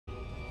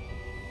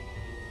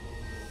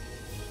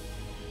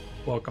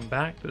Welcome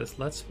back to this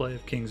Let's Play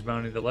of King's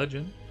Bounty the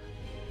Legend.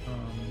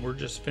 We're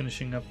just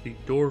finishing up the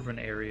Dwarven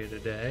area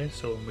today,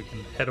 so we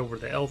can head over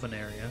to the Elven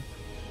area.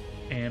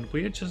 And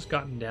we had just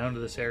gotten down to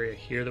this area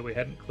here that we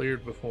hadn't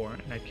cleared before,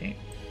 and I came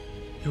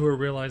to a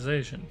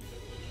realization.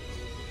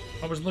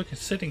 I was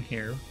sitting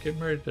here,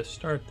 getting ready to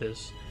start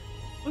this.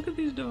 Look at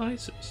these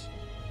devices.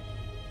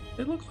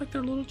 They look like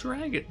they're little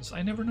dragons.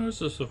 I never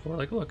noticed this before.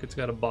 Like, look, it's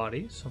got a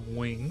body, some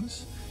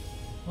wings.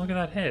 Look at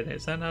that head.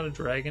 Is that not a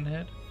dragon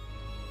head?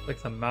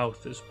 Like the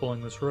mouth is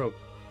pulling this rope.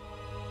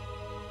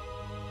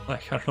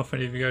 Like, I don't know if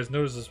any of you guys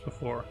noticed this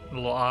before. A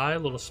little eye,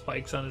 little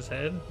spikes on his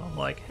head. I'm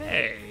like,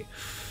 hey.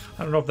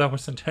 I don't know if that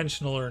was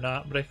intentional or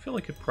not, but I feel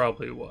like it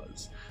probably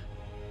was.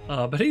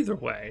 But either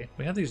way,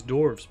 we have these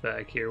dwarves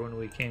back here when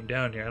we came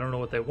down here. I don't know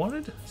what they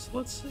wanted, so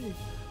let's see.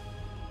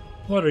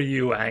 What are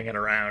you hanging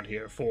around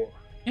here for?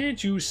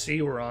 Can't you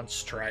see we're on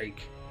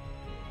strike?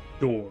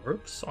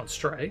 Dwarves on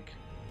strike?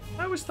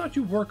 I always thought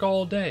you work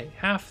all day,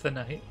 half the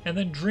night, and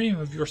then dream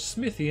of your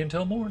smithy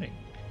until morning.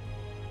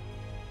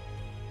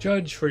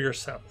 Judge for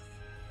yourself.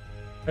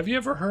 Have you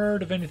ever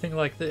heard of anything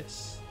like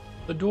this?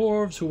 The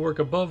dwarves who work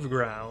above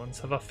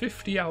grounds have a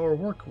 50-hour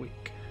work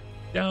week.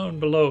 Down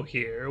below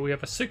here, we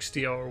have a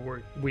 60-hour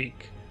work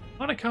week,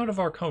 on account of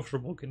our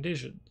comfortable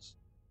conditions.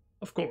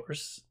 Of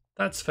course,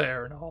 that's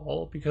fair and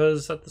all,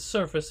 because at the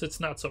surface it's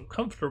not so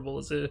comfortable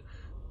as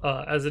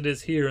it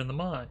is here in the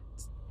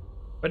mines.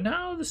 But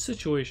now the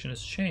situation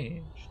has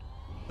changed,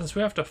 since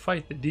we have to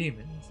fight the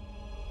demons.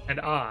 And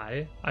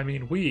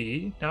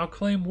we, now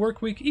claim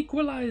workweek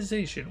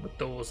equalization with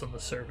those on the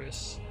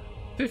surface.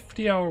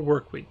 50-hour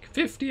work week.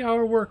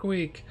 50-hour work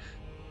week!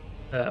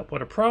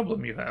 What a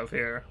problem you have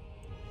here.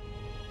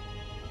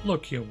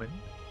 Look, human,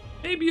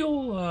 maybe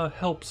you'll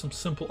help some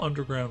simple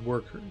underground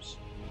workers.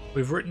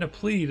 We've written a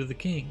plea to the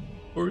king,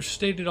 where we've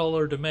stated all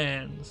our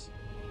demands.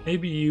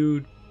 Maybe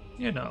you'd,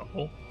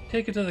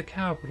 take it to the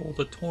capital,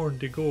 the Torn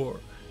de Gore.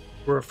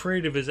 We're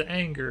afraid of his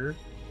anger,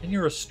 and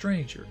you're a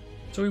stranger,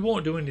 so he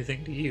won't do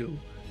anything to you.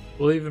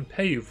 We'll even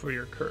pay you for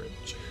your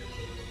courage.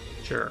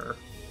 Sure.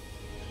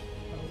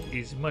 Oh,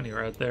 easy money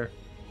right there.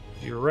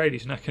 You're right,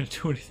 he's not going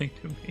to do anything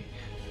to me.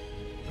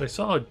 But I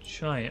saw a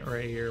giant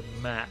right here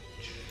match.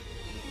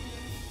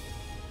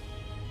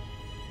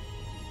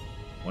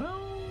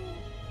 Well...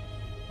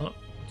 Oh,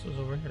 this is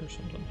over here or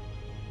something.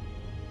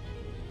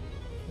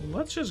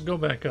 Let's just go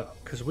back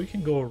up, because we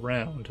can go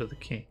around to the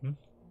king.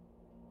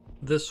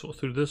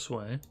 Through this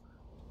way.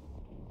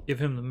 Give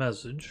him the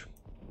message.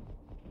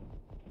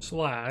 /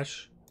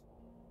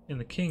 in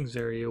the king's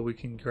area we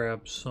can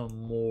grab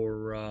some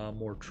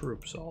more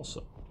troops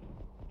also.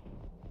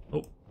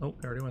 Oh,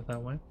 I already went that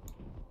way.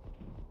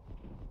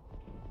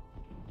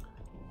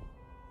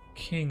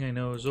 King I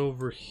know is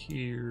over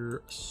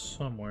here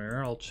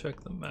somewhere. I'll check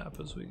the map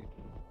as we...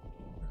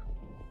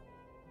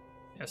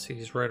 Yeah, see,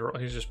 he's right around.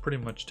 He's just pretty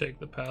much take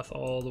the path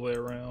all the way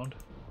around.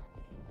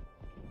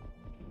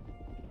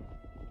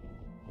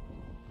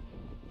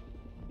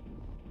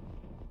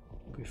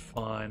 Be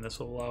fine. This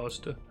will allow us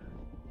to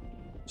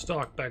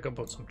stock back up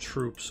on some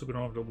troops so we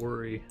don't have to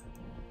worry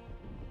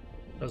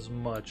as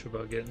much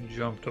about getting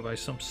jumped by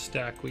some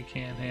stack we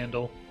can't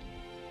handle.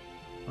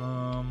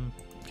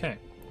 Okay.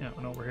 Yeah,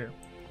 and over here.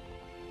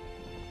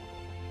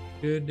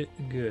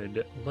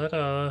 Good. Let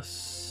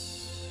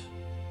us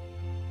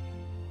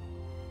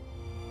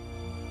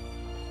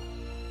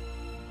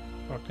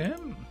talk to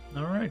him.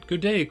 Alright.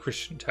 Good day,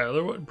 Christian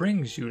Tyler. What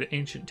brings you to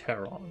ancient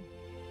Taron?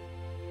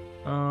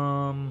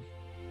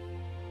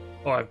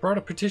 Oh, I've brought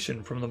a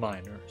petition from the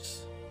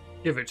miners.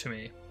 Give it to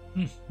me.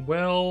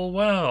 Well.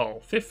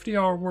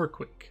 50-hour work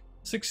week.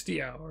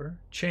 60-hour.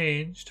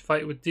 Changed.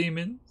 Fight with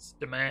demons.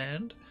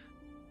 Demand.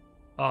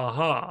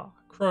 Aha.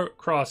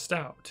 Crossed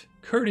out.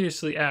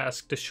 Courteously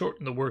asked to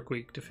shorten the work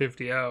week to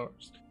 50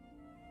 hours.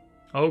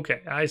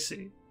 Okay, I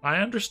see. I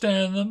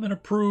understand them and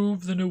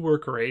approve the new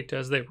work rate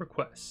as they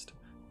request.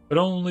 But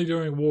only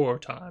during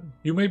wartime.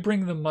 You may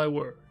bring them my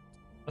word.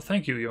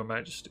 Thank you, Your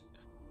Majesty.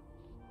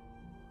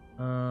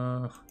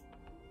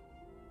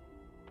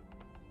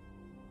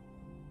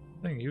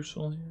 Anything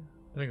useful here?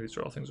 I think these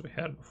are all things we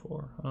had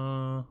before.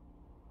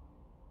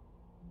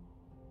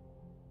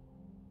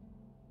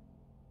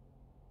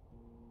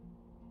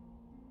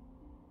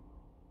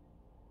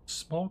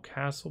 Small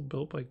castle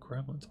built by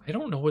gremlins. I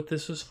don't know what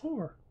this is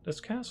for. This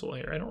castle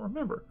here. I don't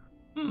remember.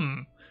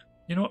 You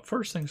know what?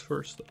 First things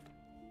first, though.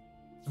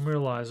 I'm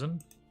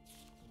realizing.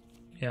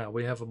 Yeah,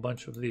 we have a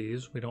bunch of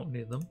these. We don't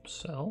need them.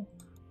 Sell.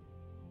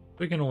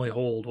 We can only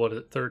hold,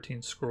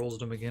 13 scrolls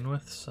to begin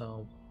with,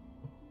 so...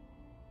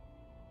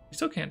 I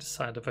still can't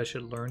decide if I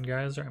should learn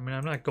Geyser. I mean,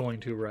 I'm not going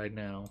to right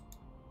now.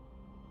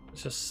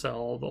 Let's just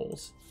sell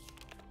those.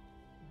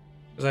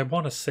 Because I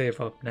want to save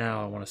up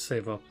now. I want to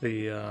save up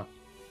the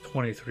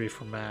 23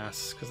 for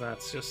mass, because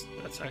that's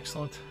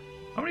excellent.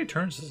 How many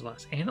turns does it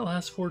last? And it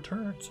lasts 4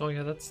 turns. Oh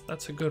yeah,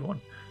 that's a good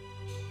one.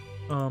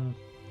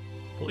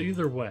 Well,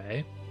 either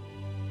way,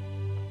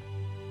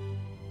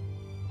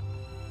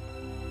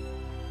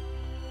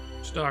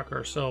 stock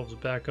ourselves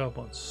back up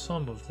on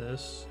some of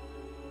this.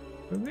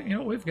 You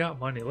know, we've got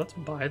money. Let's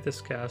buy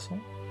this castle.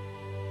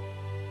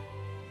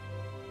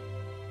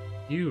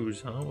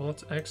 Use, huh? Well,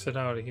 let's exit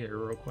out of here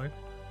real quick.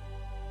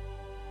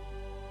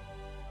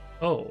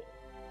 Oh.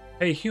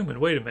 Hey, human,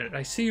 wait a minute.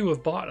 I see you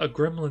have bought a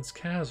gremlin's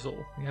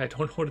castle. Yeah, I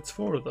don't know what it's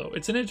for, though.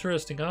 It's an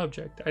interesting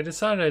object. I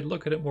decided I'd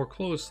look at it more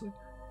closely.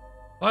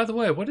 By the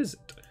way, what is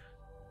it?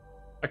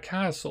 A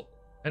castle.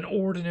 An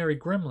ordinary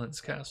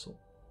gremlin's castle.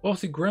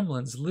 Wealthy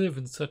gremlins live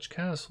in such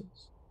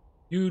castles.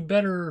 You'd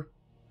better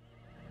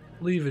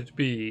leave it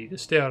be to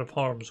stay out of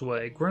harm's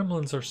way.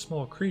 Gremlins are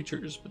small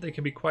creatures, but they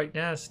can be quite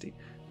nasty.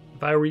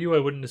 If I were you, I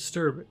wouldn't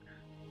disturb it.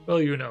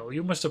 Well, you know,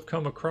 you must have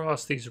come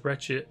across these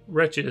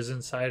wretches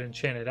inside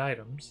enchanted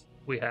items.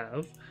 We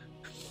have.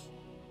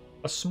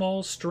 A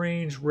small,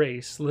 strange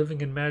race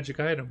living in magic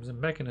items and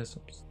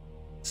mechanisms.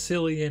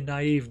 Silly and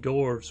naive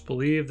dwarves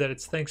believe that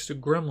it's thanks to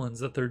gremlins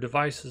that their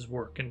devices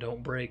work and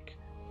don't break.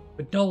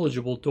 But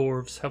knowledgeable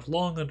dwarves have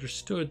long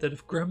understood that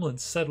if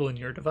gremlins settle in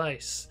your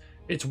device,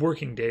 its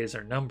working days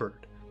are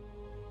numbered.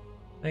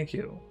 Thank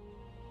you.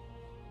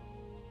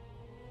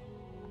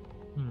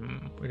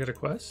 We got a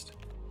quest?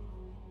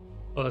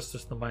 Oh, that's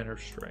just the minor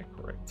strike,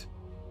 right.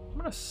 I'm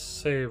gonna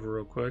save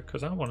real quick,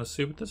 because I want to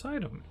see what this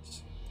item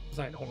is. Because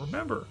I don't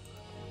remember.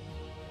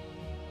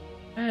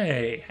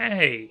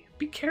 Hey,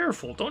 be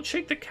careful. Don't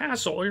shake the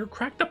castle or you'll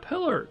crack the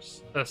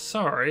pillars.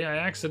 Sorry, I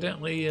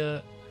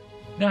accidentally,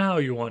 Now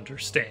you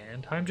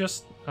understand.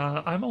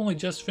 I'm only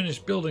just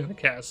finished building the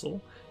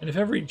castle, and if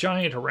every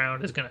giant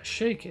around is gonna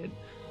shake it...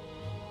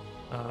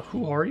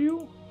 who are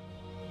you?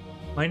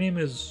 My name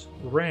is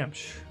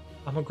Ramsh.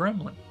 I'm a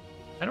gremlin.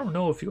 I don't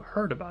know if you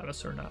heard about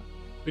us or not.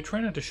 We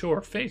try not to show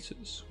our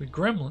faces. We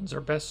gremlins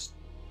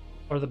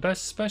are the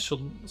best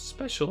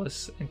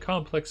specialists in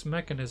complex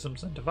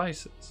mechanisms and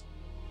devices.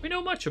 We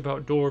know much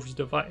about dwarves'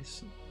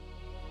 device.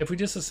 If we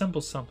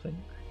disassemble something,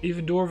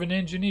 even dwarven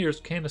engineers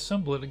can't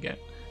assemble it again.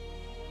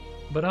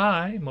 But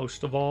I,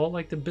 most of all,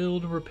 like to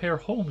build and repair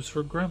homes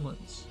for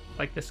gremlins,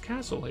 like this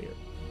castle here.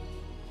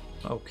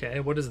 Okay,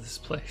 what is this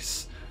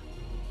place?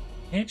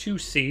 Can't you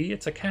see?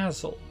 It's a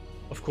castle.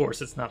 Of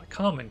course, it's not a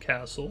common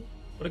castle,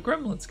 but a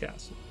gremlin's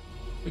castle.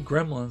 We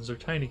gremlins are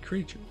tiny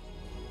creatures.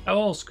 How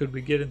else could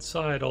we get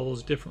inside all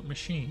those different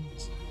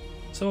machines?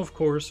 So, of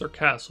course, our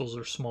castles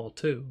are small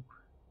too.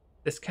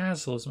 This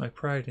castle is my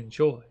pride and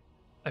joy.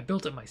 I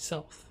built it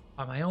myself,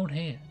 by my own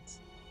hands,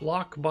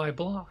 block by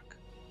block.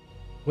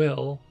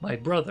 Well, my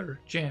brother,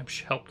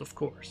 Jamsh, helped, of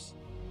course.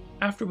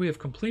 After we have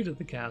completed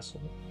the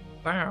castle,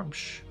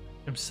 Bamsh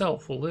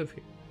himself will live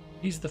here.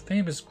 He's the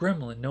famous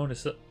gremlin known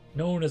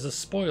as a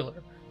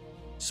spoiler.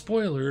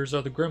 Spoilers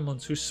are the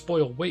gremlins who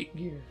spoil weight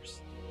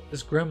gears.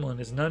 This gremlin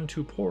is none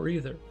too poor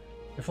either.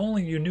 If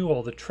only you knew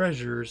all the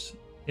treasures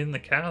in the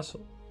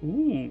castle.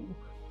 Ooh.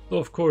 Though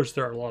of course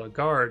there are a lot of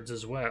guards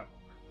as well.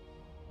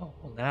 Oh,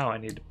 well now I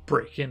need to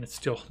break in and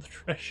steal all the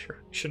treasure.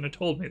 You shouldn't have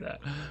told me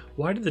that.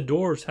 Why did the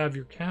dwarves have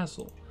your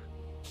castle?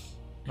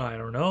 I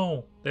don't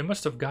know. They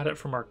must have got it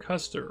from our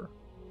customer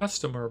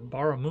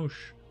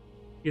Baramush.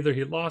 Either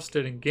he lost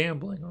it in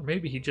gambling, or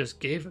maybe he just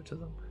gave it to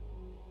them.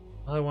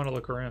 I want to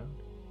look around.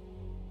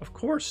 Of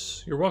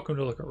course, you're welcome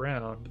to look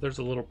around, but there's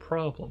a little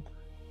problem.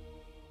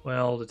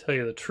 Well, to tell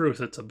you the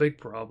truth, it's a big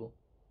problem.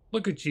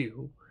 Look at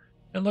you,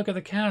 and look at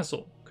the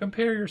castle.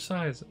 Compare your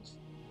sizes.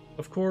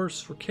 Of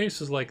course, for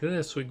cases like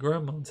this, we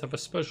gremlins have a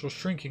special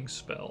shrinking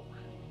spell,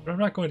 but I'm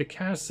not going to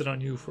cast it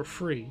on you for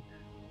free.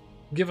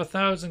 Give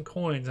 1,000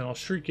 coins and I'll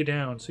shrink you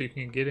down so you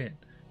can get in.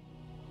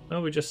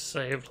 Well, we just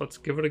saved. Let's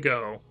give it a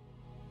go.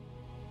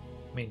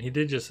 I mean, he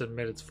did just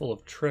admit it's full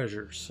of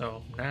treasure,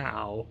 so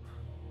now...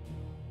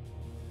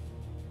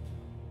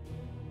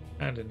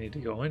 Kinda need to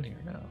go in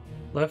here now.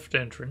 Left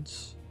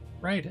entrance,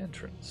 right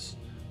entrance.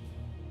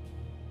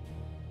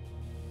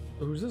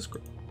 Who's this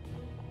girl?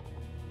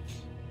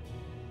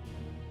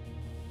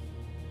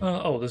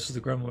 Oh, this is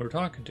the gremlin we're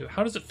talking to.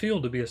 How does it feel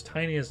to be as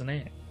tiny as an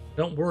ant?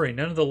 Don't worry,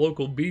 none of the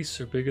local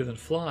beasts are bigger than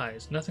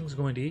flies. Nothing's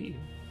going to eat you.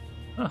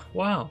 Huh,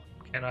 wow.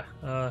 Can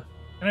I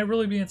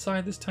really be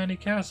inside this tiny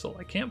castle?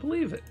 I can't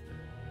believe it.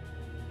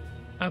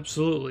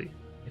 Absolutely.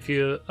 If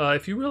you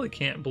really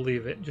can't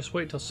believe it, just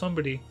wait till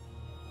somebody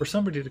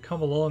to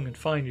come along and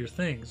find your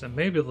things, and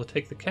maybe they'll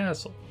take the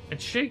castle and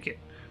shake it.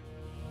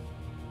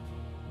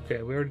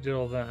 Okay, we already did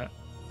all that.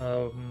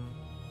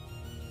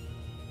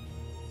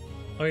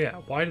 Oh yeah,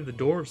 why did the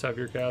dwarves have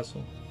your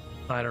castle?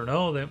 I don't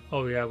know.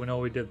 Oh yeah, we know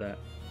we did that.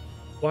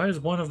 Why is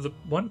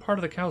one part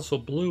of the castle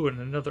blue and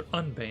another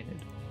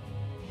unpainted?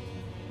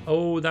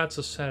 Oh, that's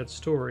a sad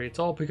story. It's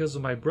all because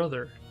of my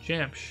brother,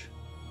 Jamsh.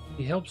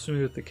 He helps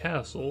me with the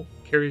castle,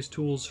 carries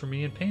tools for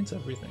me, and paints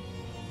everything.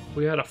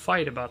 We had a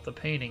fight about the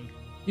painting.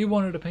 He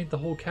wanted to paint the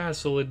whole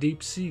castle a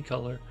deep sea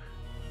color.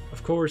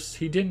 Of course,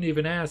 he didn't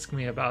even ask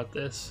me about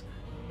this,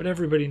 but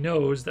everybody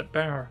knows that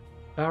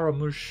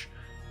Baramush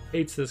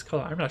hates this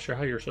color. I'm not sure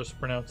how you're supposed to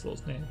pronounce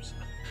those names.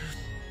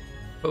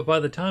 But by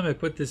the time I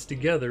put this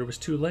together, it was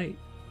too late.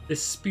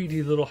 This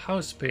speedy little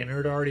house painter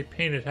had already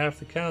painted half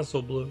the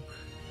castle blue.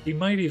 He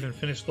might even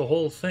finish the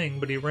whole thing,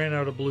 but he ran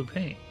out of blue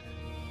paint.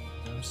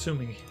 I'm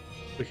assuming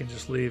we can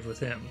just leave with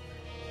him.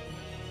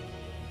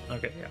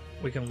 Okay, yeah,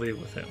 we can leave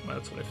with him.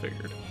 That's what I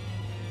figured.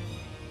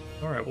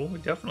 Alright, well, we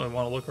definitely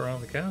want to look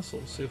around the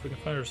castle, see if we can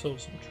find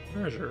ourselves some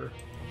treasure.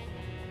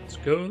 Let's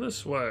go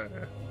this way.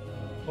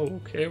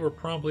 Okay, we're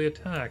promptly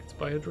attacked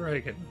by a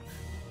dragon.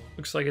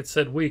 Looks like it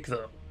said weak,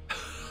 though.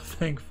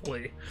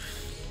 Thankfully.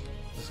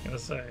 Just gonna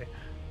say.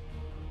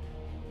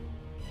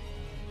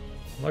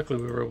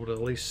 Luckily, we were able to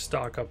at least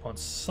stock up on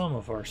some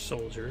of our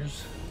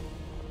soldiers.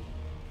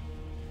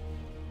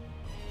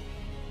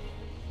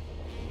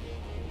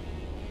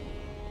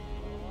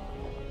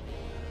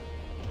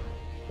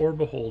 Poor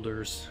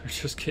beholders are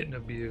just getting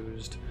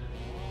abused.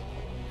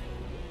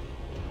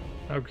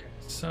 Okay,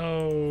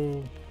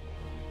 so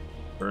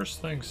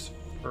first things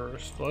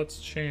first, let's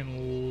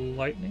chain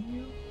lightning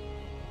you.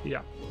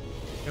 Yeah.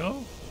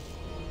 Go.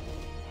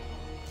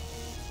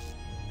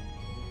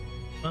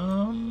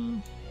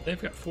 They've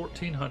got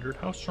 1400.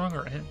 How strong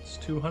are ants?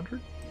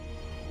 200?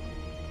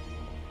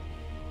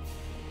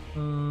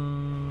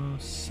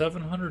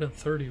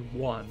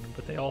 731,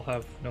 but they all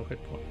have no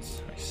hit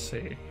points. I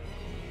see.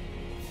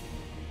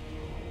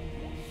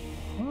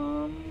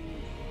 I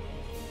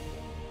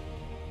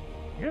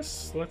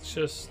guess let's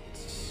just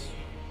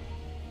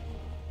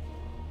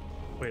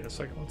wait a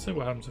second. Let's see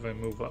what happens if I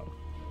move up.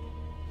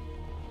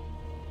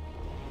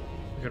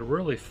 I could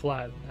really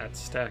flatten that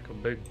stack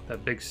of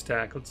that big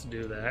stack. Let's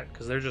do that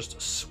because they're just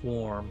a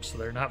swarm, so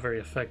they're not very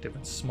effective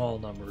in small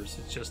numbers.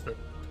 It's just that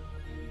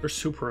they're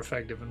super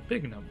effective in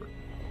big numbers.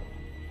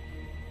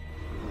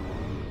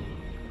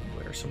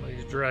 Wear some of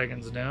these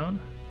dragons down.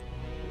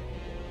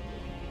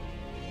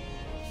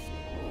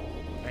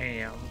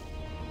 Bam.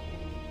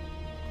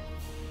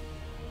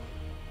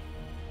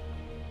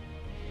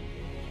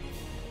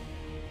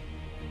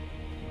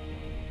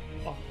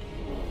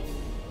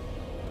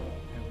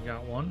 And we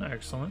got one,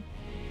 excellent.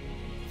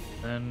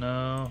 And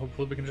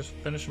hopefully we can just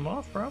finish them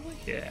off, probably?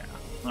 Yeah.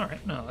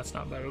 Alright, no, that's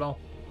not bad at all.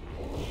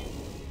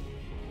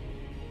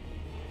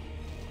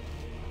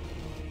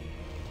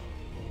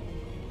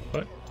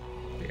 But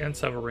the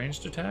Ents have a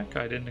ranged attack?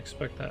 I didn't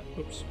expect that.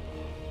 Oops.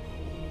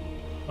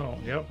 Oh,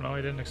 yep, no,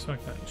 I didn't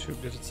expect that.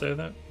 Shoot, did it say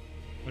that?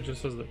 It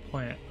just says the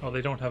plant. Oh,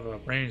 they don't have a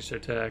ranged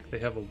attack. They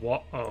have a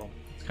oh,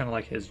 it's kind of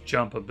like his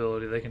jump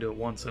ability. They can do it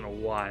once in a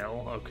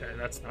while. Okay,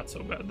 that's not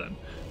so bad then.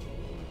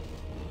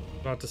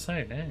 About to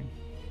say, dang.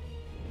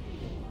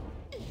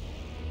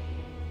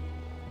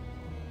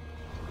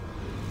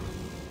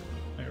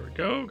 There we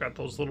go. Got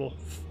those little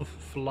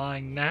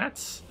flying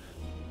gnats.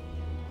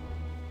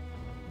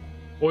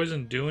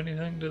 Poison do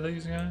anything to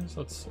these guys?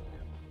 Let's see.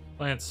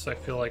 Plants, I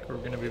feel like we're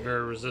going to be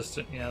very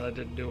resistant. Yeah, that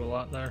didn't do a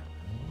lot there.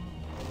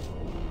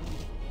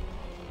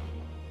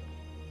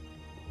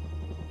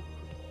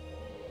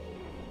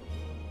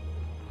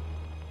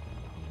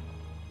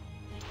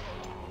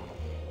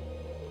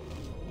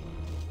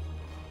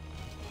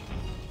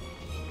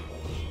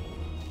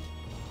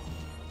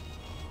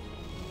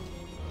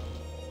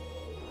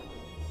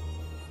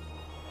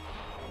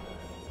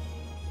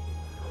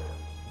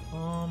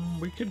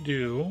 We could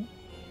do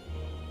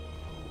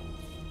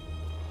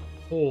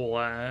pole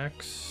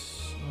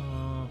axe.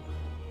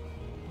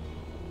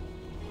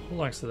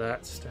 Pole axe to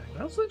that stack.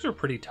 Those things are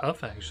pretty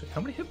tough, actually. How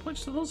many hit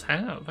points do those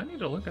have? I need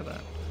to look at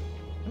that.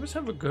 They must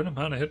have a good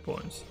amount of hit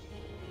points.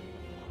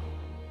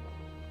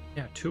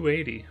 Yeah,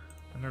 280.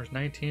 And there's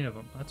 19 of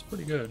them. That's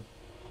pretty good.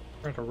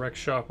 We're going to wreck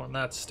shop on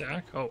that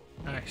stack. Oh,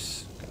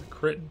 nice. Got a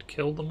crit and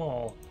killed them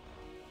all.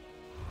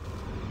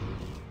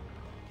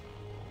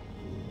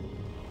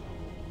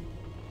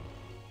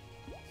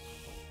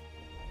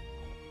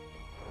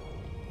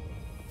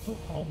 Oh,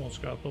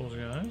 almost got those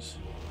guys.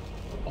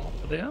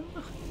 Pop them.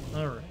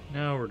 Alright,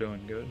 now we're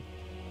doing good.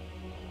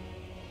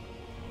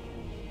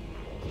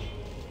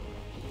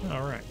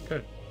 Alright,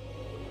 good.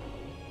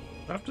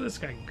 After this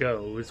guy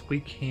goes,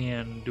 we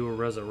can do a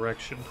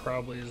resurrection,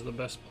 probably is the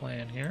best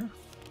plan here.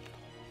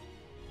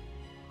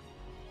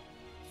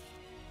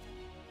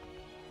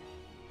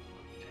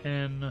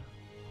 Ten,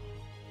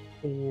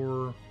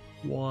 4,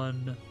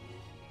 1.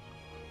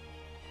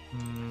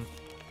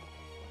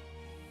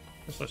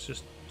 Guess let's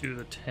just do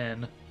the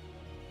 10.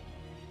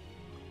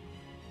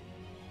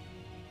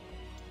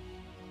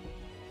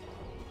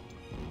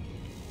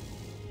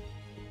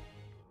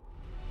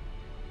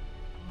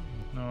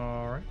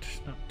 Alright,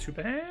 not too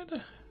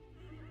bad.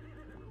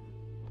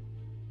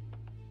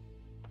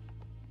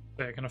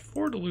 I can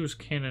afford to lose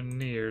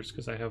cannoneers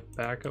because I have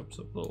backups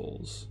of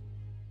those.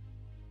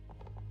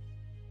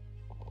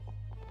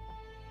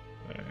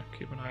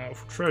 Keep an eye out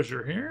for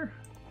treasure here.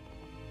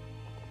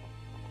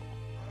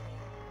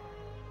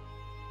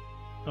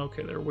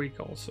 Okay, they're weak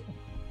also.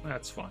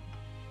 That's fine.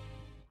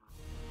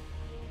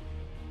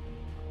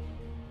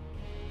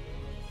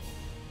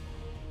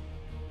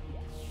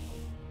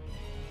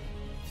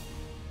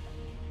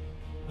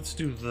 Let's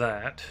do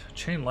that.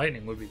 Chain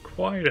lightning would be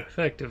quite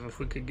effective if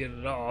we could get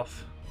it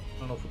off. I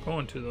don't know if we're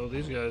going to, though.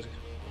 These guys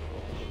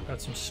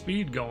got some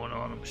speed going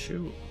on them.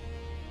 Shoot.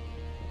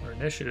 Our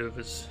initiative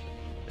is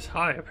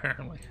high,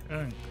 apparently.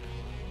 Dang.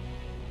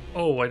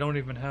 Oh, I don't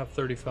even have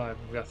 35.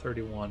 I've got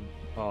 31.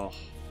 Oh.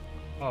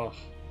 Oh.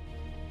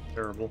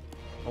 Terrible.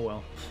 Oh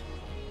well.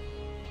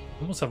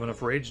 Almost have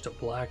enough rage to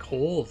black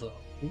hole though.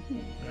 Ooh,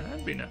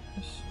 that'd be nice.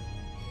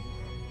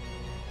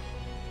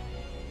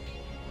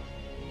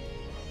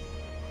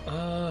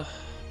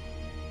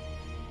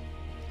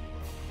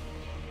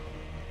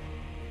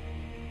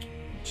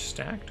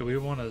 Stack? Do we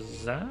want to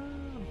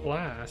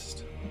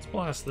blast? Let's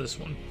blast this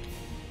one.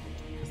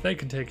 Because they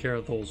can take care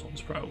of those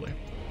ones probably.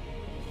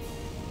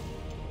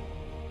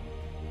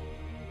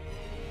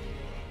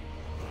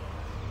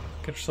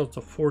 Get yourself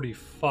to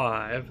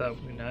 45, that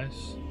would be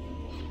nice.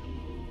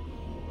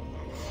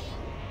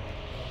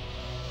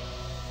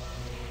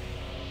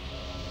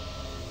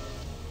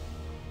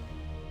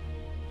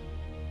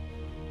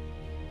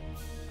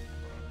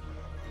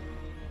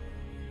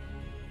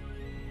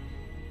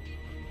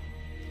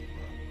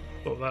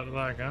 Throw that to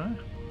that guy.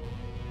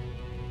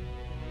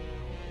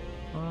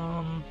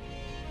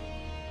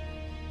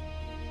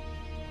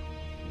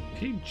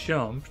 He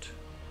jumped.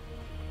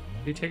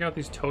 Did he take out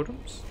these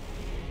totems?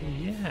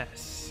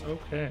 Yes.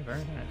 Okay,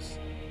 very nice.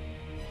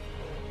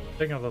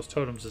 Taking out those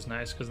totems is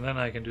nice because then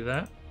I can do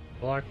that.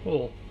 Black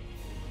hole.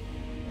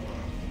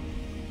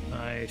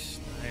 Nice,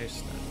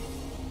 nice.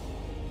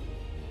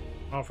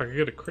 Oh, if I could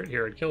get a crit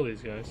here, I'd kill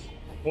these guys.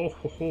 Oh,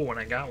 ho, ho, and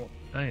I got one.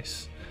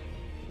 Nice.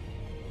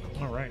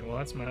 Alright, well,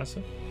 that's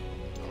massive.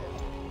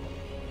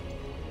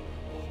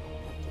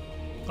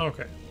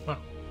 Okay, well.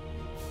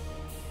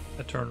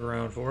 That turned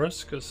around for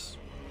us because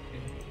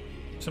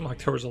it seemed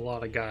like there was a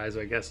lot of guys,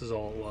 I guess is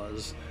all it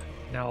was.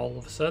 Now all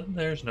of a sudden,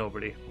 there's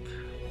nobody.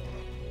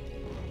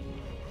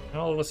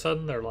 Now all of a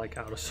sudden, they're like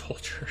out of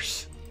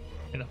soldiers.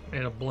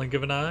 In a blink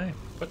of an eye.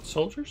 But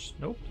soldiers?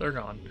 Nope, they're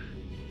gone.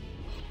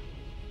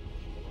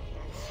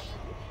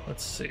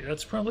 Let's see,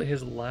 that's probably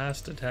his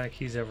last attack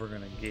he's ever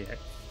gonna get.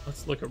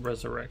 Let's look at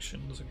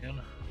resurrections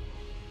again.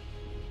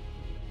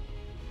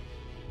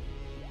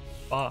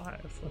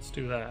 5, let's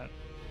do that.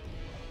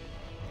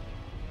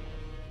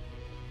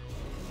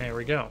 There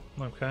we go,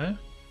 okay.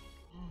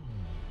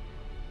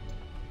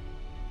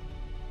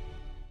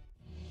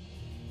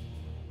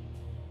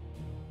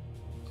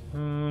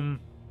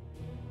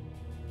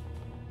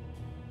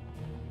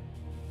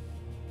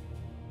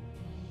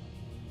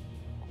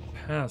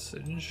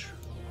 Passage.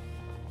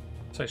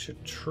 So I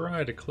should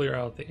try to clear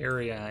out the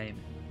area I'm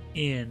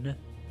in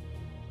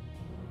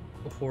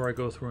before I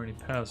go through any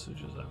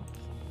passages, I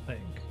would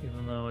think.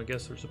 Even though I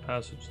guess there's a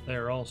passage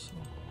there also.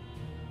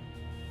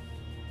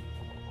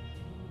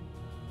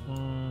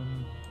 I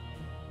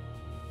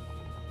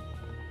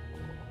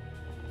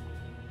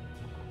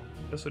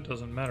guess it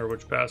doesn't matter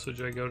which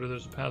passage I go to.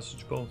 There's a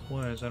passage both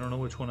ways. I don't know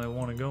which one I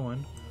want to go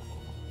in.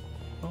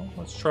 Well,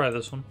 let's try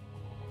this one.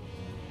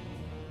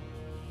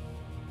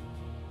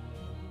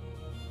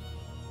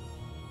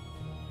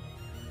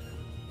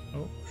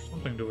 Oh, there's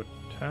something to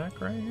attack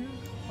right here.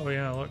 Oh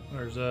yeah, look,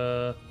 there's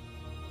a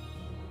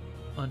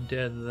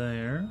undead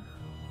there.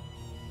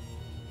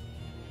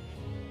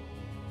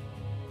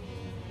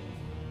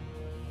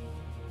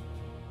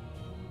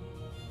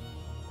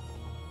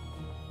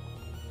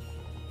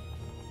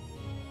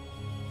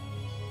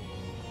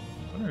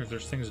 I wonder if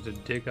there's things to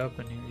dig up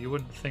in here. You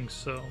wouldn't think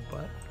so,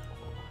 but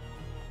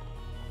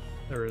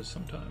there is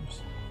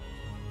sometimes.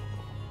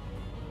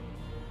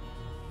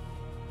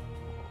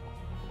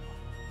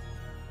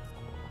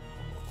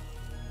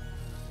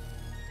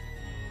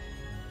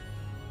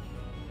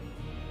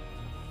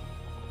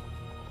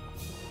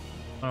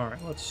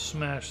 Alright, let's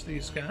smash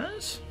these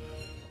guys.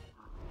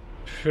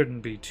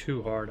 Shouldn't be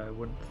too hard, I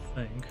wouldn't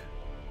think.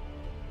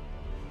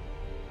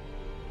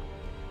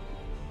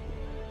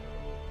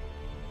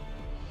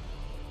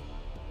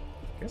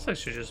 Guess I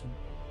should just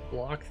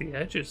block the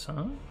edges,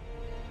 huh?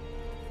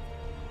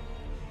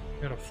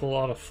 Got a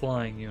lot of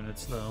flying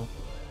units, though.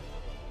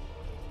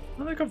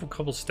 I think I have a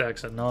couple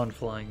stacks of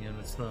non-flying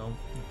units, though.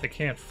 If they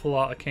can't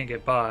fly, I can't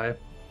get by.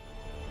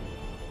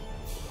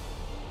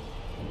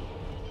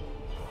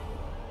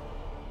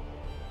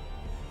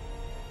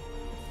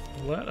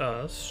 Let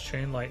us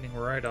chain lightning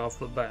right off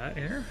the bat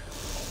here.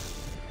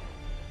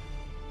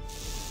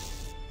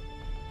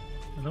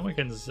 And then we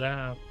can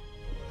zap.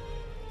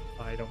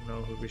 I don't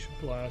know who we should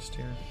blast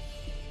here.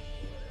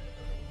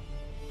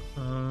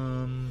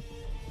 I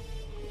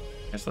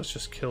guess let's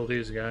just kill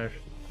these guys.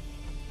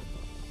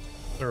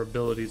 Their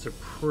abilities are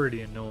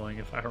pretty annoying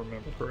if I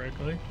remember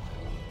correctly.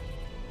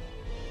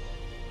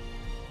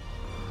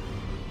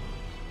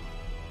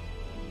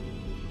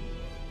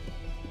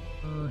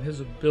 His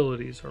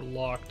abilities are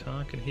locked,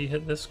 huh? Can he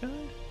hit this guy?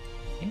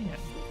 Can.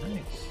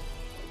 Nice.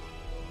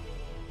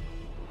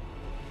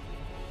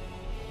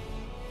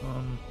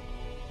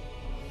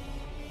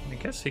 I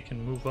guess he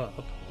can move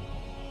up.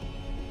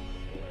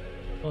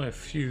 Only a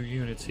few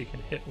units he can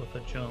hit with a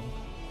jump.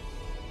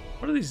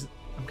 What are these?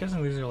 I'm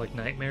guessing these are like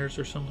nightmares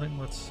or something.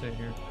 Let's see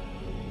here.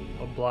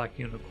 A black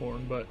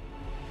unicorn, but...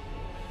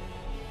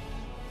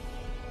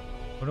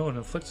 Oh no, it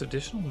inflicts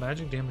additional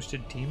magic damage to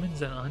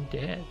demons and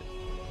undead.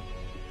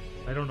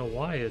 I don't know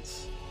why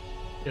it's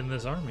in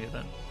this army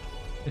then.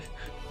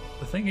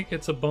 The thing it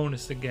gets a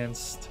bonus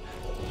against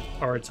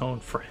are its own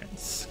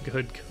friends.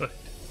 Good, good.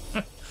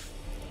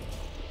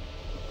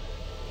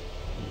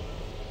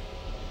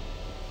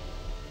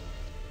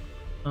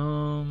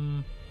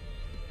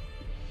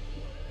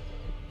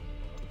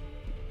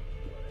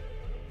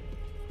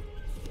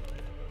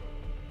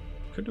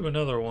 Could do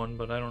another one,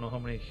 but I don't know how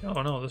many.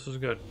 Oh no, this is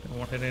good. It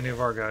won't hit any of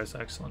our guys.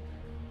 Excellent.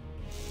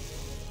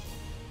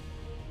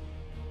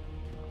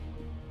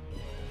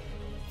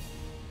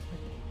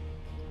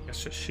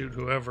 Guess just shoot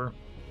whoever.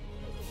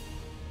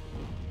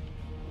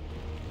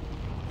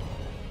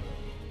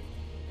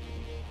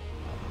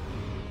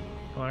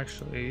 Oh,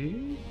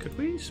 actually, could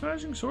we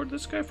smashing sword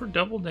this guy for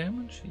double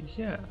damage?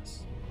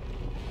 Yes.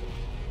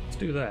 Let's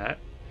do that.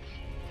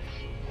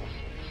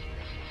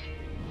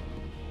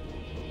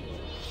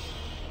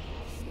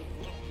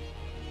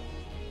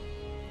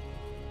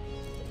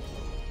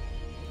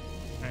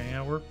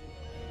 Yeah, we're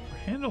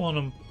handling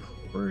them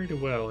pretty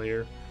well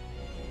here.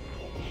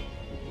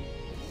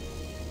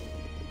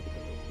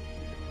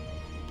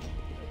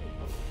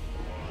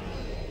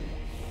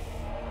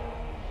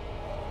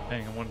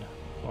 Dang,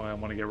 I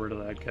want to get rid of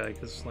that guy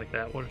because like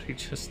that. What did he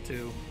just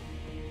do?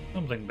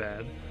 Something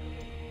bad.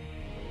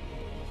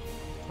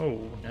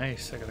 Oh,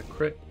 nice! I got a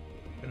crit.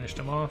 Finished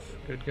him off.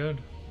 Good, good.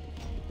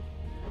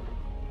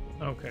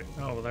 Okay.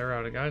 Oh, they're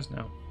out of guys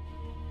now.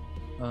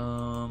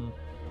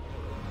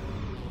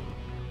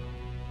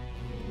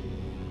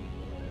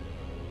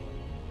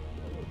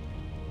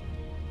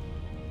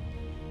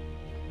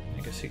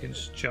 I guess he can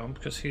just jump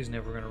because he's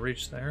never going to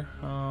reach there.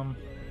 I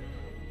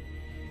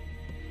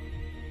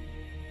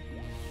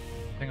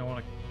think I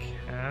want to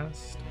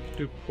cast.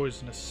 Do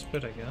poisonous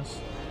spit, I guess.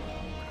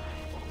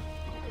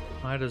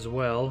 Might as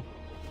well.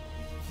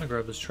 I'm gonna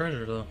grab this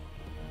treasure though.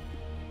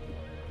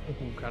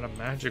 Ooh, got a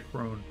magic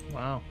rune.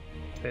 Wow,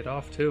 paid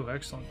off too.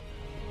 Excellent.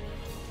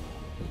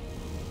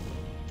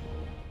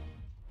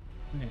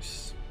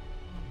 Nice.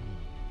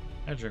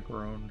 Magic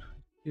rune,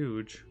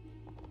 huge.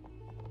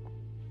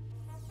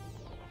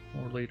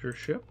 More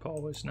leadership,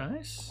 always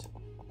nice.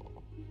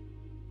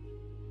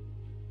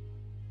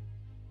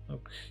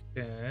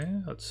 Okay,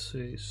 let's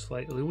see.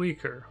 Slightly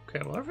weaker.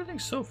 Okay, well, everything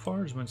so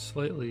far has been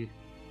slightly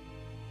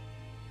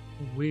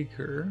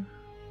weaker,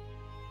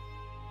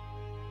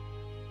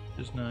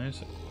 which is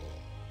nice.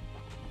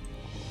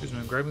 Excuse me,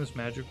 I'm grabbing this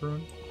magic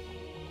rune,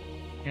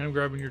 and I'm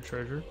grabbing your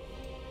treasure.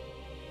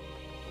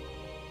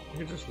 I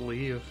could just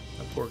leave.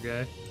 That poor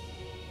guy.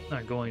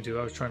 Not going to.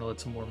 I was trying to let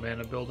some more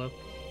mana build up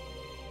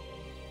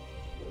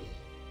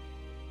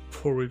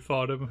before we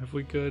fought him, if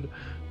we could.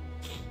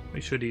 We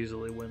should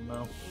easily win,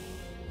 though.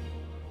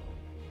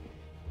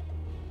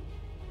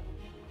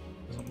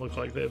 Doesn't look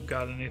like they've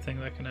got anything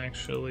that can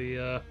actually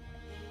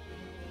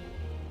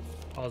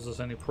cause us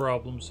any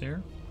problems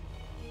here.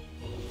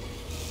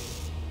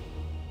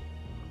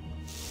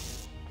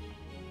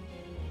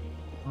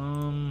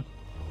 Um,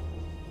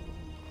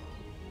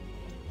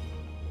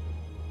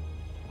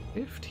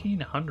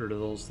 1,500 of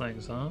those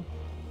things, huh?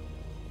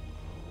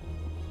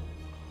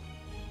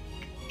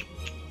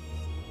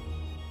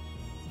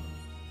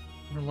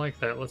 I don't like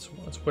that. Let's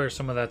wear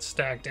some of that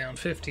stack down.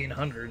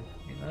 1,500.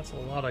 I mean, that's a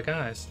lot of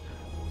guys.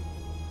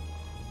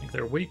 I think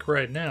they're weak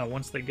right now.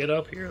 Once they get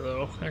up here,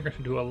 though, they're going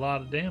to do a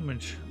lot of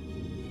damage.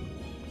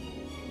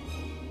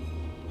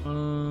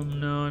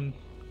 No, and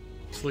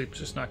sleep's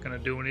just not going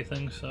to do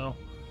anything, so.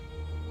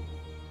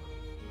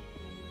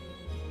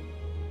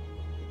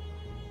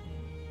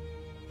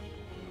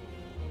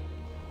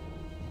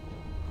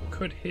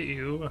 Could hit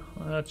you.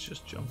 Let's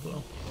just jump,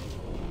 though.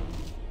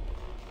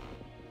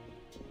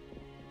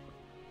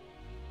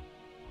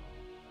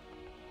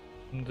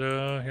 And,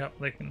 yeah,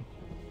 they can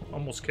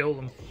almost kill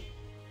them.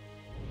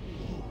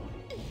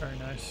 Very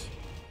nice.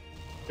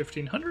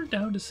 1,500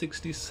 down to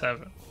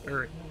 67.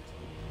 Very nice.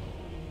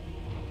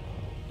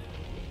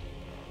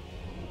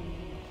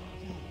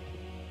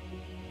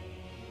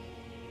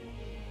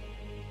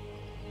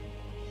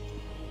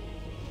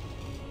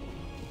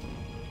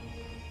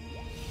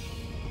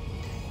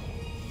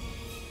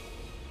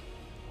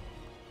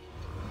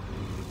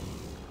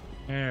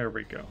 There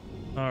we go.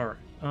 Alright,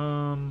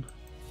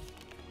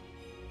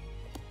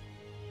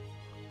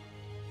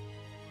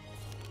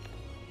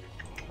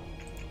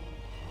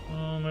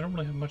 I don't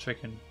really have much I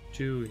can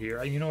do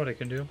here. You know what I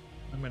can do?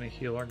 I'm gonna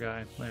heal our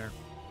guy. There.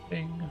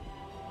 Bing.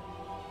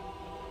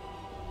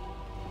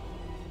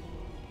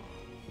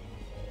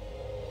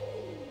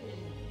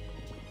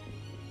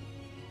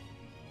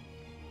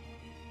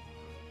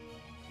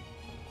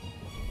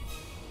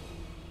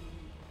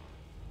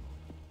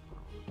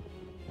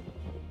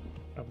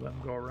 Have them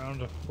go around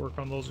to work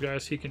on those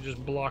guys. He can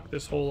just block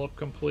this hole up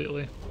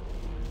completely.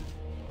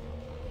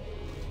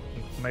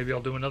 Maybe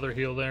I'll do another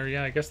heal there.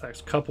 Yeah, I guess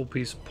that couple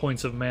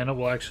points of mana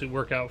will actually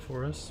work out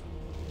for us.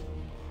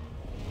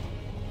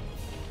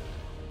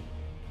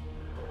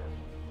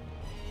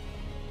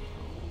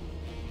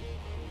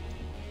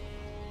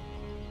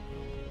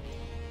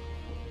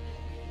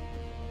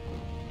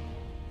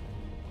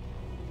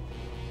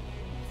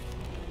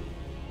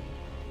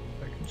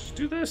 I can just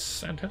do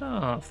this and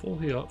ta-da! Full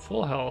heal,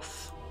 full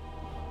health.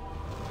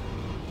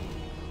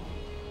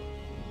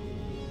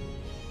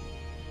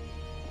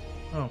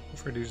 Oh, I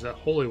forgot to use that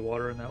holy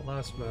water in that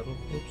last battle.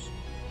 Oops.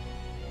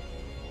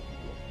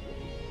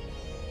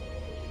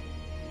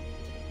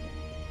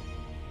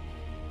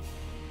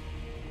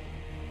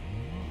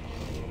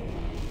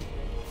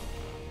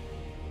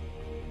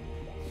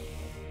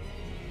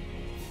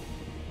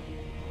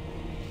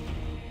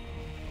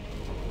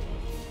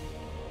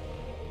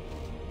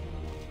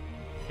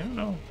 Yeah,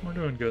 no, we're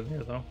doing good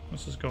here, though.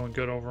 This is going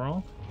good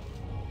overall.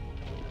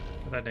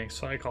 That dang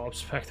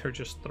Cyclops back there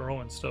just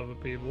throwing stuff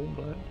at people,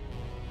 but...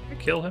 Can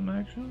I kill him,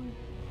 actually?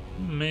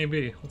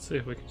 Maybe. Let's see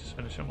if we can just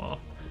finish him off.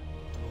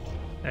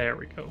 There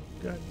we go.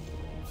 Good.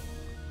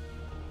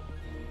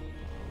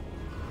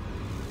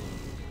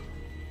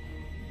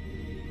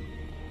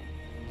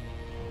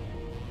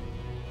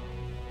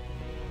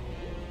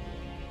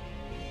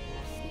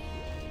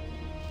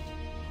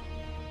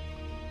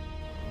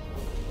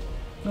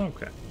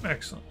 Okay,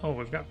 excellent. Oh,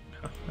 we've got...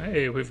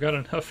 Hey, we've got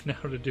enough now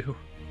to do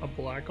a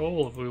black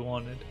hole if we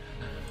wanted.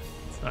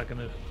 It's not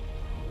gonna...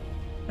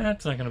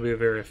 That's not gonna be a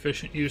very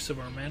efficient use of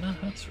our mana,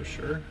 that's for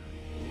sure.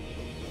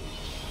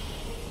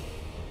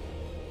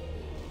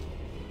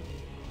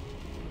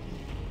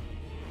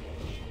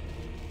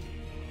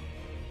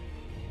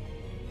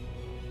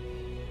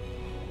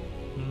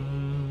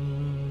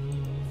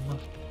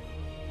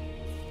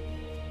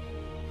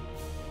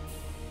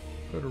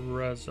 Go to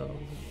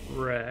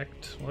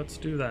resurrect. Let's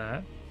do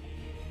that.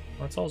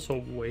 Let's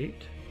also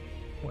wait.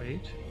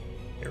 Wait.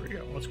 Here we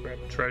go. Let's grab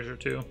the treasure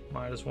too.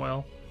 Might as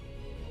well.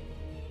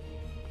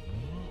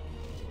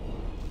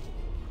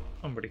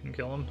 Somebody can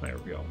kill him. There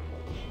we go.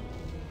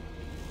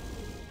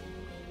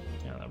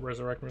 Yeah, that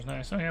resurrect was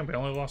nice. Oh yeah, we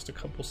only lost a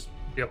couple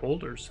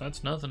beholders.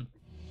 That's nothing.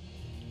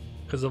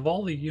 Because of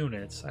all the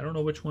units, I don't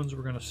know which ones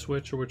we're gonna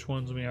switch or which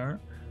ones we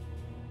aren't.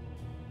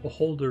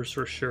 Beholders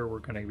for sure we're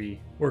gonna be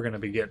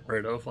getting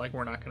rid of. Like,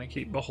 we're not gonna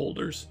keep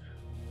beholders.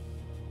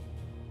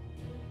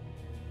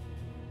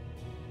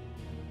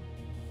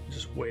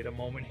 Just wait a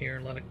moment here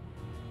and let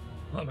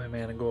my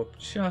mana go up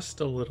just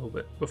a little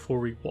bit before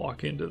we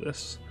walk into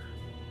this.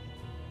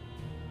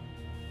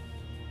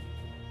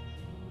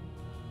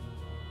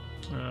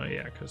 Oh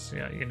yeah, because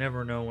yeah, you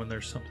never know when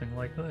there's something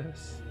like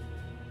this.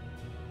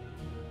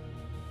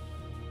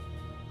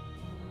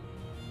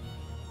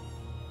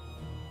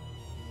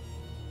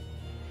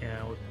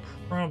 Yeah, we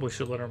probably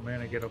should let our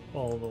mana get up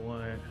all the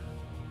way.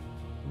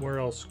 Where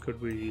else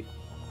could we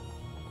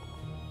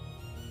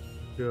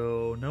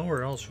go?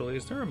 Nowhere else really.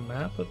 Is there a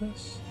map of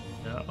this?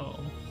 No.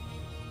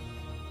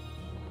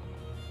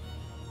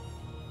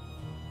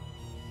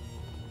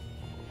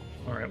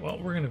 Alright, well,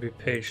 we're going to be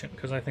patient,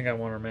 because I think I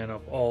want our mana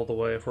up all the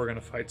way if we're going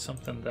to fight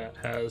something that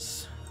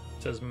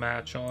says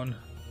match on.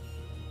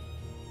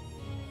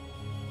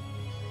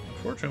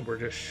 Unfortunately, we're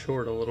just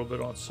short a little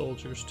bit on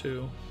soldiers,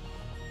 too.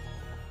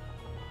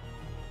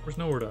 There's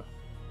nowhere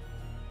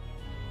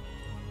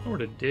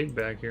to dig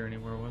back here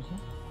anymore, was it?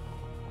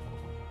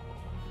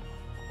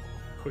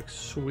 Quick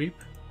sweep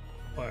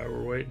while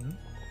we're waiting.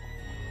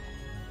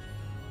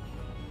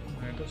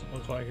 It doesn't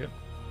look like it.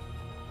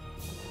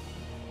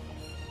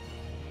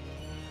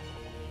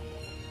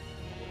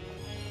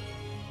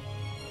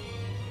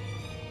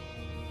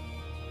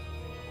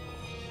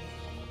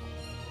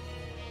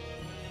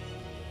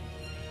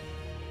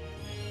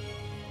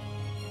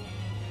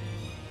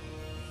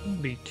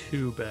 Wouldn't be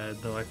too bad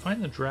though. I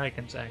find the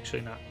dragons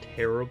actually not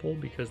terrible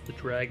because the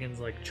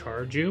dragons like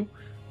charge you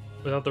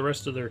without the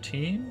rest of their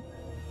team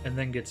and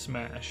then get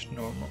smashed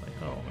normally.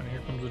 Oh, and here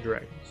comes the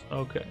dragons.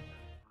 Okay.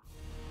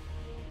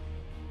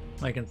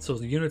 So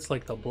the units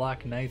like the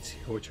Black Knights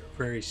here, which are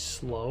very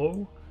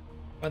slow,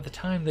 by the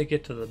time they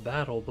get to the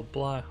battle,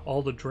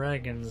 all the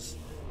dragons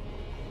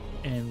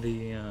and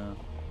the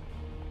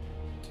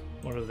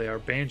what are they? Our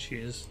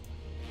banshees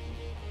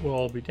will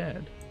all be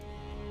dead.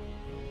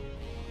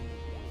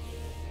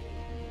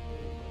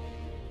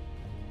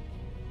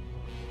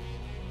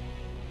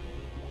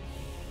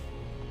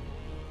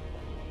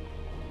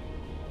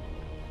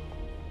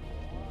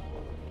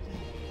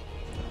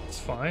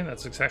 Fine,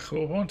 that's exactly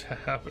what we want to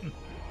happen.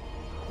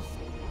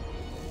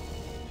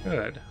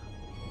 Good.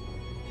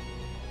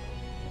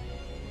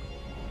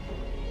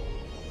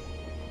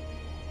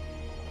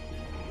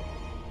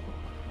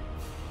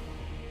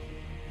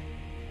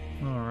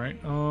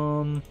 Alright,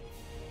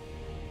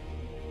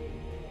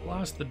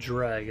 blast the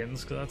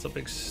dragons, because that's a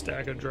big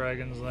stack of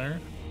dragons there.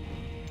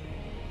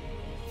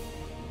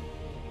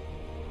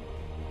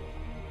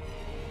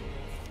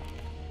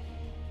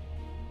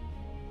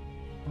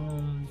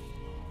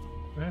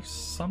 We have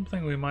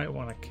something we might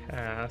want to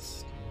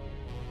cast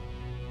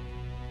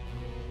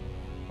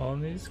on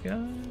these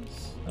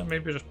guys.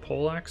 Maybe just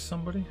poleaxe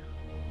somebody.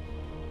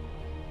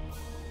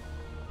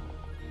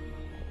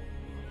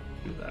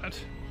 Do that.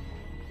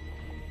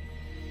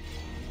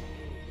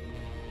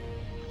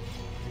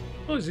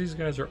 Oh, these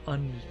guys are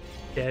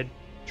undead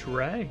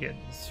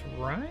dragons,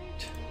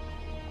 right?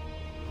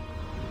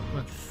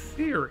 In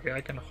theory,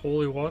 I can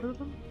holy water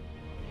them.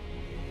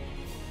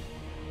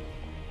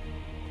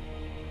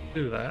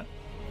 Do that.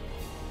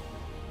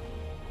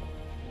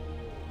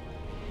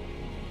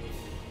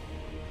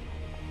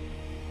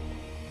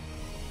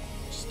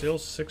 Still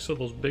 6 of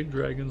those big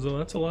dragons, though.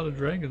 That's a lot of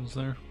dragons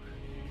there.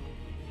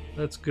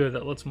 That's good.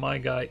 That lets my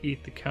guy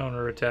eat the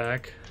counter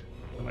attack.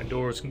 And my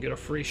dwarves can get a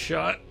free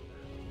shot.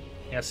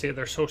 Yeah, see,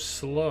 they're so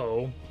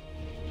slow.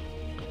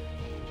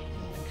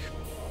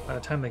 By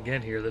the time they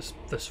get here, this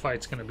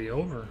fight's gonna be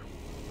over.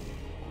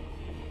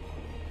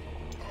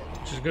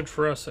 Which is good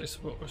for us, I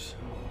suppose.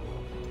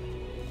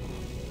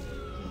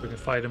 We can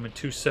fight them in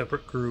 2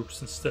 separate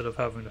groups instead of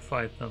having to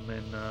fight them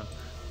in,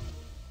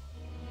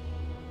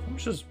 how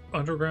much does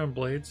underground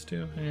blades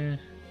do? Eh.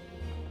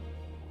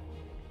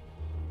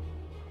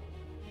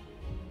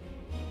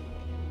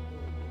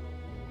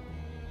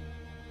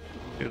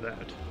 Do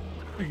that.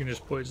 We can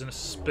just poisonous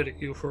spit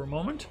at you for a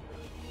moment.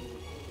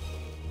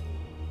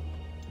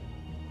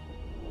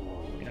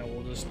 Yeah,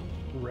 we'll just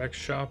wreck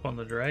shop on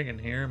the dragon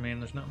here. I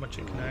mean, there's not much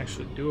you can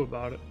actually do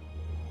about it,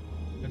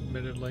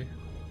 admittedly.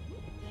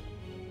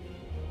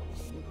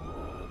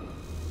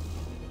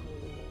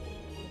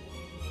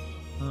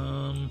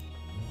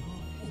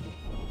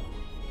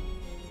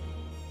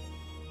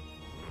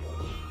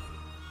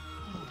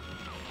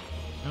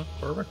 Yeah,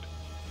 perfect.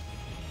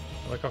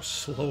 I like how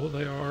slow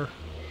they are.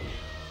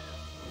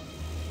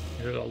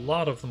 There's a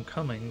lot of them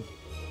coming,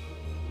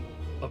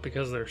 but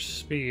because of their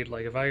speed,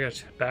 like if I got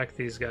to back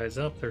these guys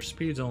up, their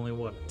speed's only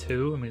what,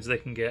 2? It means they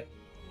can get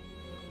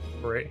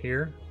right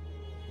here,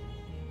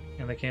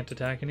 and they can't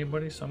attack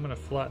anybody. So I'm gonna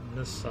flatten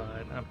this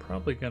side. I'm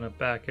probably gonna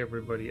back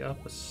everybody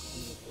up a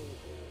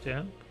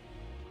step.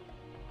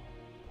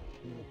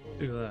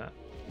 Do that.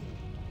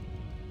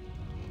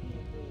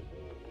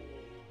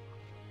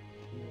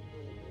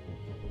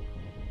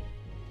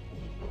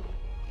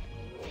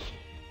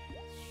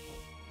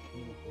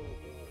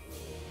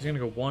 He's gonna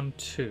go 1,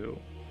 2.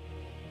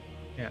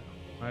 Yeah,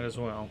 might as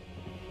well.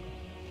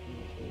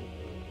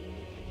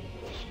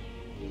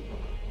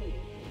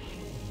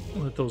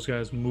 Let those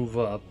guys move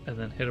up and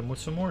then hit him with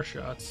some more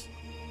shots.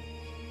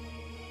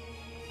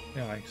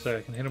 Yeah, like I said,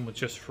 I can hit him with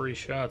just free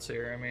shots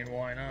here. I mean,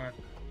 why not?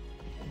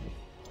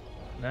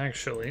 And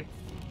actually,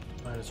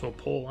 might as well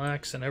pull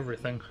axe and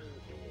everything.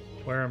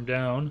 Wear him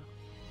down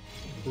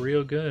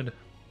real good.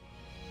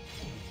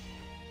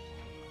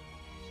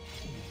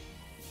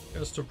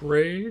 Gust of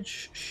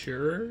Rage,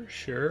 sure,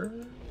 sure.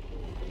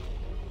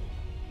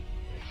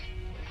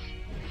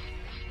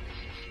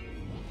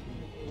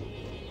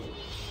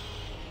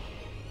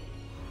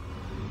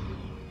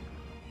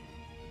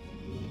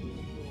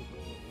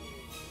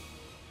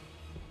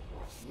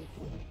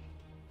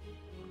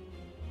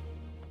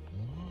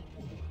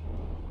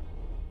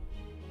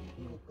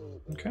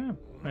 Okay,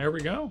 there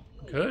we go.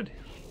 Good.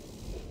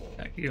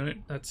 That unit,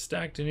 that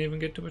stack didn't even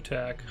get to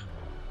attack.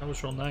 That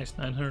was real nice.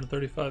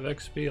 935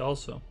 XP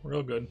also.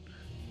 Real good.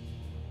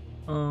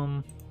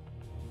 Throw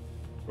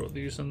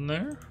these in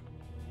there.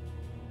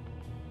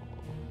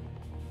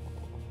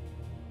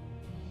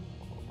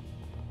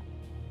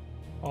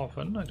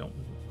 Often, I don't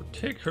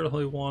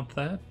particularly want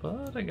that,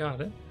 but I got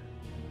it.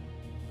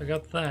 I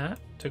got that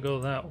to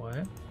go that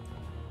way.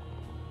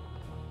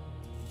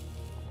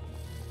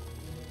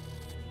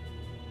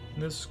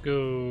 This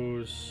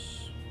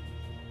goes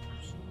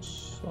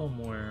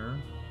somewhere.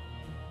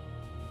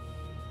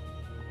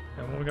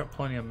 Yeah, well, we got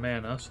plenty of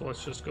mana, so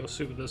let's just go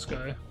see what this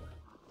guy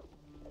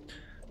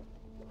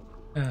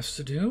has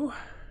to do.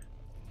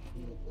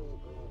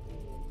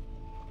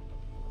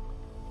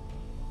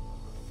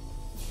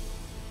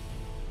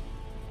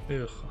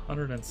 Ugh,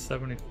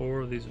 174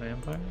 of these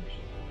vampires?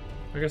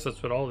 I guess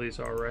that's what all these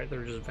are, right?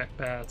 They're just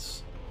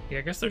bats. Yeah,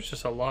 I guess there's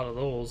just a lot of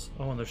those.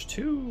 Oh, and there's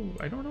 2.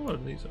 I don't know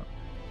what these are.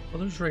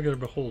 Well, there's regular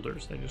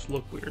beholders. They just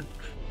look weird.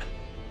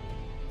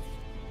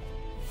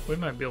 We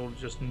might be able to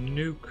just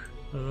nuke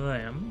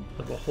them,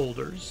 the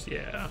beholders,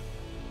 yeah.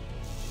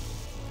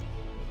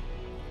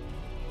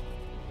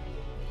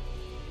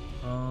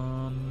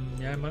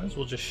 Yeah, I might as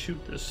well just shoot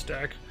this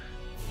stack.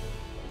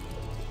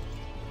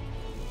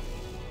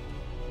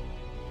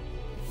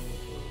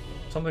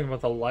 Something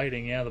about the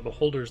lighting, yeah, the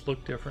beholders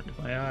look different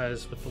to my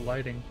eyes with the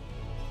lighting.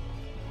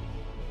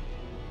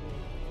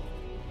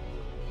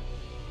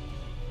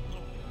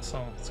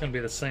 So it's gonna be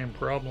the same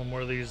problem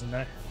where these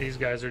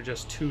guys are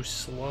just too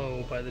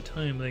slow by the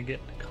time they get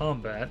to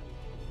combat.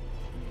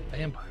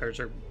 Vampires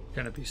are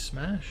gonna be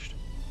smashed.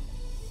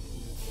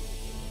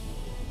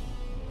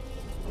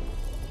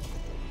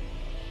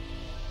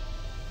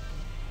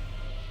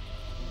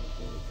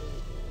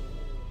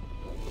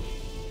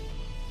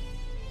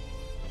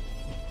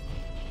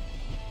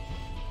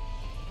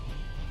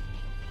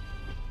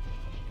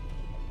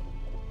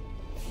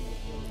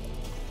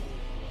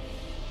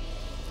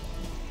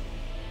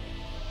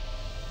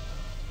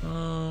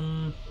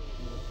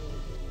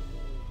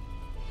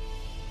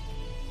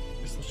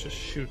 Let's just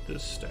shoot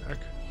this stack.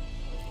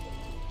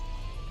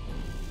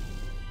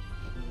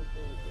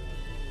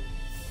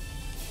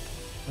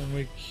 And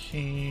we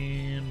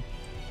can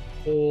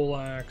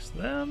pole-axe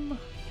them.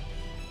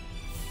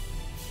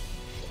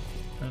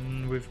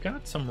 And we've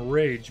got some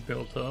rage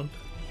built up.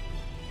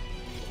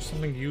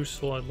 Something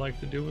useful I'd like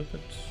to do with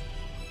it.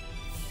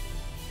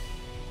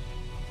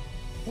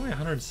 Only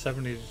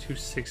 170 to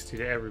 260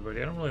 to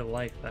everybody. I don't really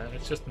like that.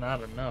 It's just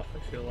not enough, I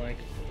feel like.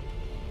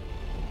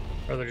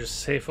 Or they're just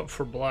safe up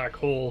for black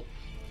hole.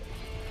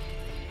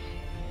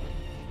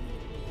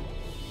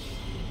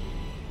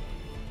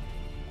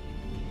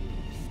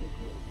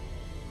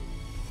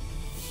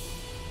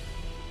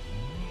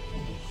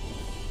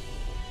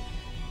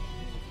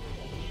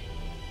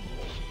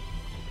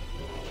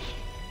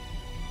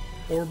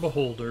 Or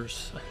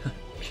beholders.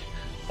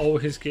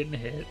 Always getting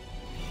hit.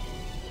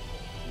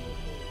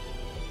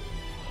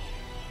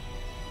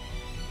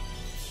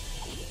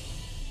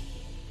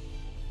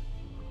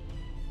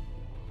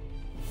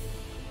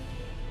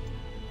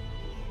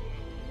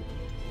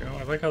 You know,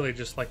 I like how they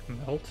just like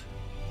melt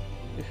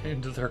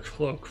into their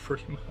cloak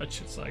pretty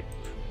much. It's like,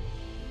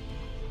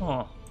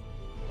 oh,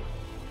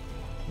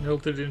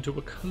 melted into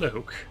a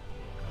cloak.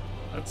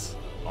 That's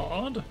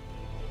odd.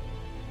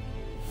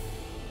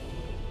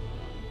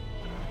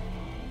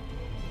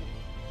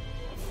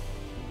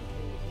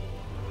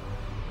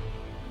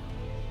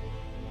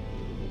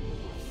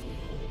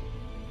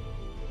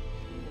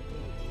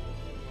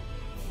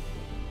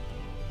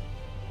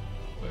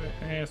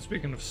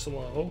 Speaking of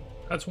slow,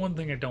 that's one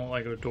thing I don't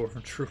like about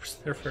Dwarven troops.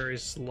 They're very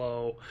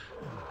slow.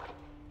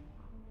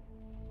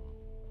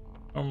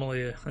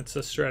 Normally, it's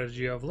a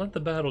strategy of let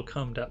the battle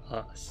come to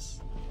us.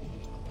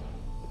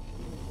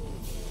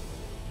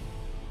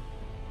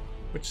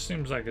 Which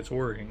seems like it's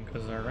working,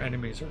 because our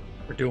enemies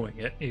are doing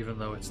it, even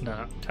though it's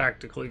not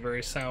tactically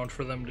very sound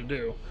for them to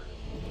do.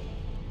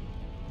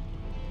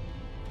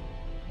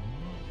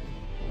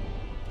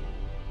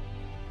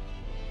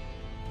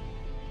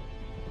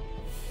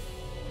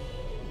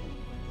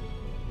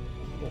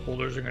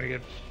 Beholders are gonna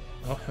get,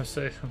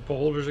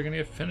 beholders are gonna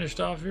get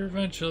finished off here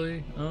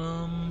eventually.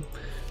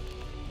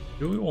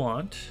 Do we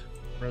want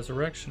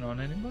resurrection on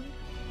anybody?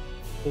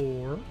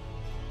 4,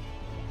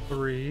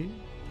 3,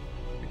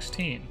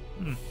 16.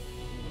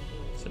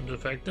 Seems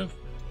effective.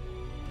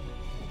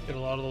 Get a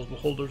lot of those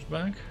beholders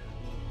back.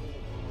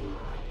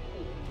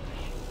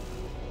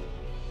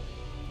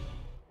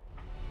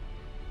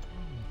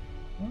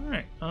 All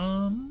right.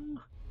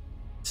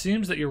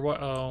 Seems that you're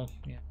oh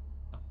yeah.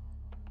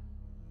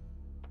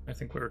 I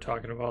think we were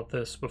talking about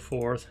this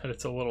before, that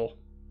it's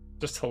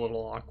just a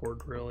little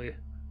awkward, really.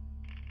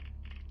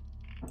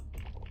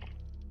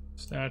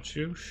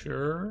 Statue,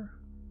 sure.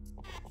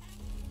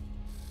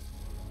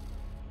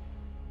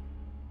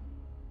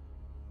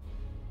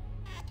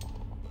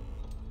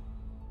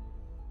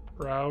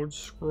 Proud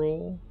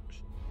scroll,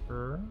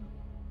 sure.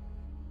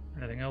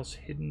 Anything else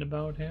hidden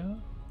about here?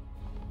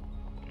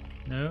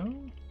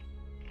 No?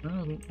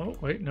 No. Oh,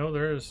 wait, no,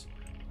 there is.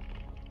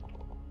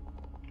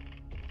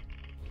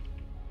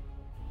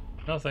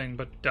 Nothing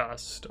but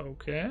dust,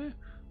 okay.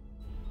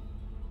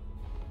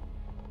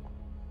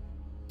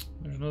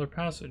 There's another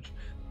passage.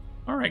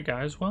 Alright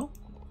guys, well,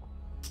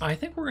 I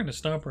think we're going to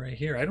stop right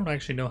here. I don't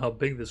actually know how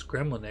big this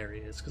gremlin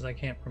area is because I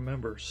can't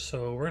remember.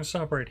 So we're going to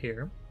stop right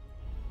here.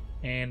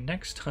 And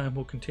next time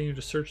we'll continue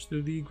to search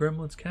through the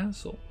gremlin's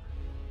castle.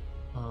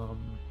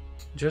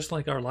 Just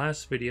like our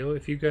last video,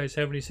 if you guys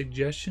have any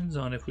suggestions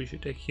on if we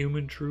should take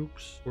human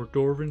troops or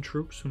dwarven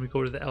troops when we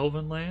go to the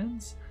elven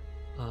lands,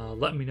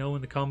 let me know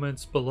in the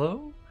comments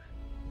below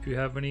if you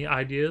have any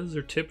ideas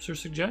or tips or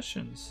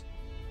suggestions.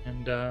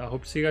 And I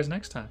hope to see you guys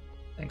next time.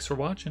 Thanks for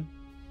watching.